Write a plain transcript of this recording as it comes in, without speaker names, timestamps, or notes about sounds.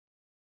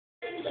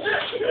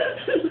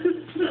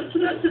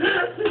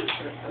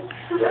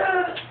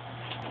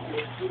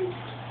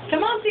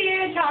Come on,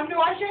 Sid. Time to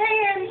wash your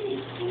hands.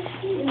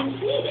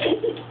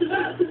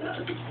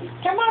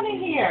 Come on in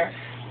here.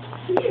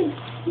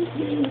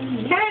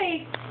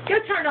 Okay. Go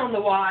turn on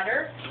the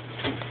water.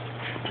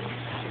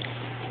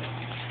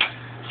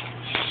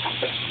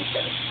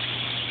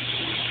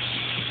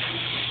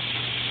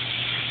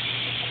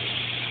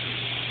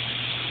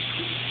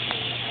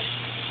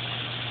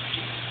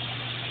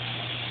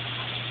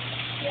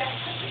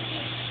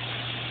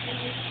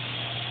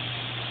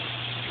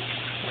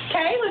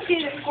 Okay, let's do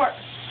the squirt.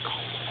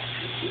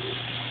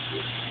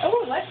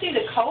 Oh, let's do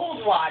the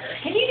cold water.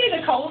 Can you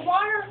do the cold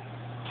water?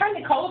 Turn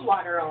the cold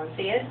water on,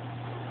 Sid.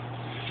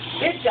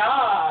 Good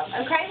job.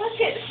 Okay, let's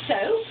get the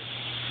soap.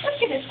 Let's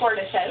get a squirt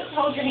of soap.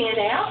 Hold your hand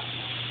out.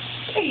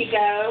 There you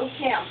go.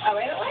 Now, oh,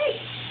 wait.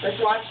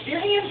 Let's wash your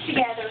hands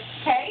together,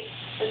 okay?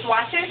 Let's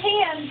wash those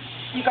hands.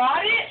 You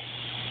got it?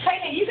 Okay,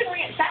 now you can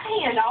rinse that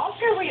hand off.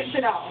 Go rinse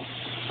it off.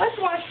 Let's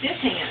wash this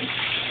hand.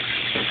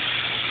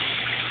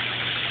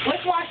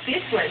 Let's wash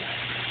this one.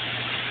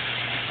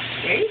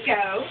 There you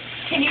go.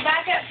 Can you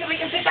back up so we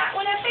can put that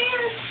one up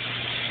there?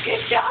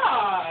 Good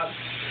job.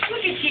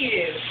 Look at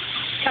you.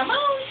 Come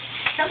on.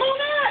 Come on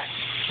up.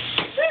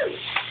 Woo.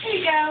 There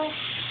you go.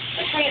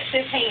 Let's rinse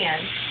this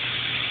hand.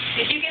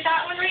 Did you get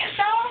that one rinsed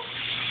off?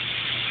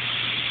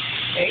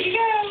 There you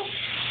go.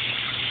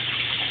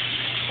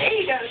 There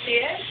you go,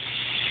 Sid.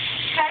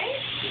 Okay.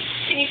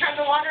 Can you turn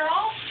the water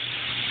off?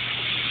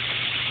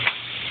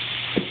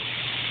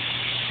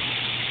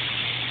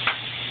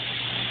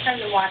 Turn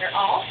the water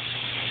off.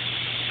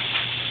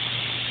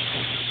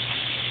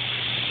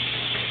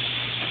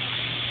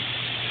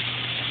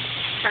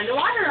 Turn the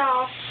water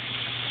off.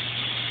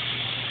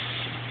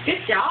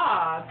 Good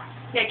job.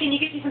 Now, can you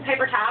get you some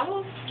paper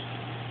towels?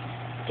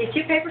 Get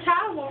you a paper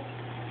towel.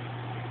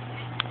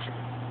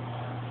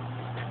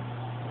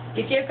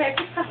 Get you a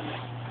paper towel.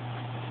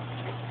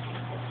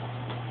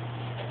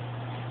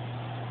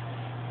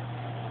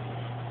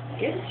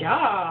 Good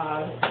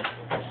job.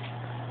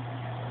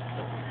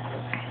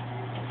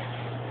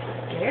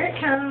 There it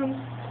comes.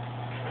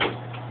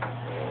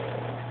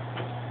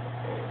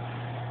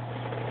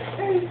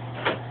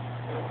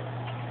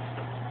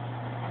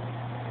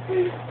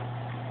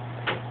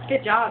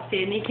 Good job,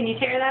 Sydney. Can you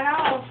tear that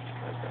off?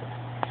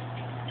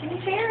 Can you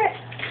tear it?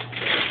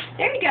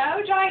 There you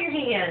go. Dry your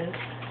hands.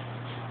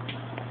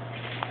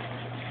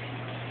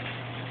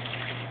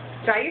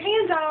 Dry your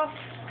hands off.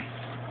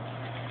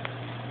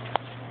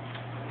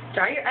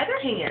 Dry your other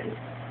hand.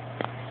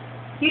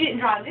 You didn't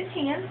dry this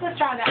hand. Let's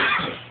dry that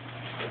one.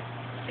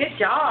 Good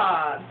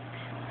job.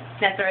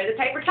 Now throw the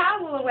paper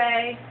towel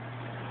away.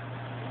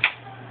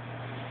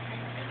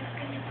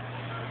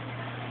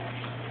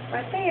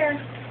 Right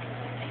there.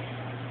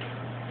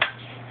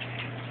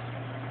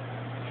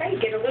 Okay,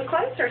 get a little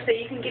closer so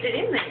you can get it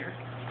in there.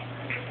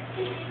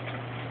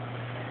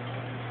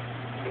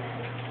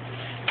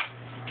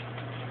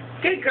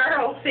 Good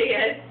girl,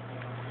 Sid.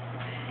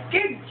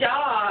 Good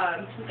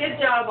job. Good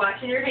job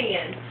washing your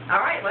hands. All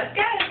right, let's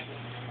go.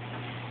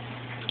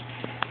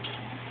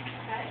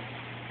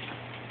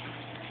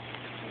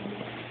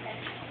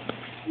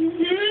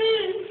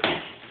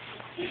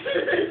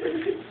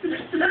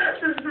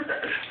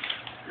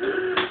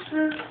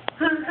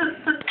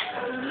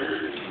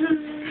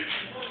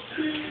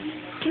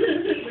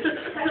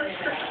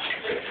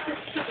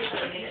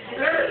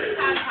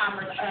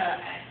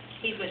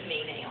 He's with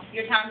me now.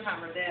 Your time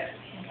timer's up.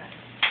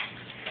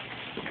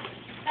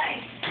 Hey.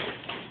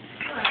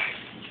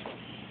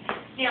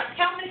 Now,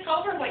 tell Miss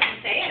Culver what you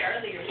said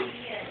earlier.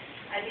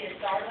 I did a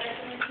star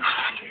lesson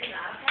using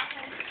an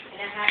iPad, and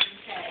I had him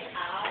say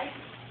I,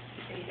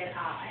 so he said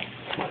I.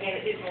 Okay,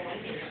 it did one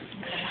here.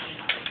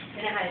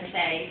 And I had him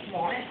say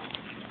one.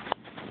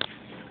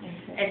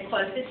 As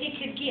close as he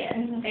could get.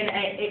 And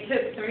it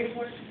took 3 or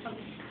 4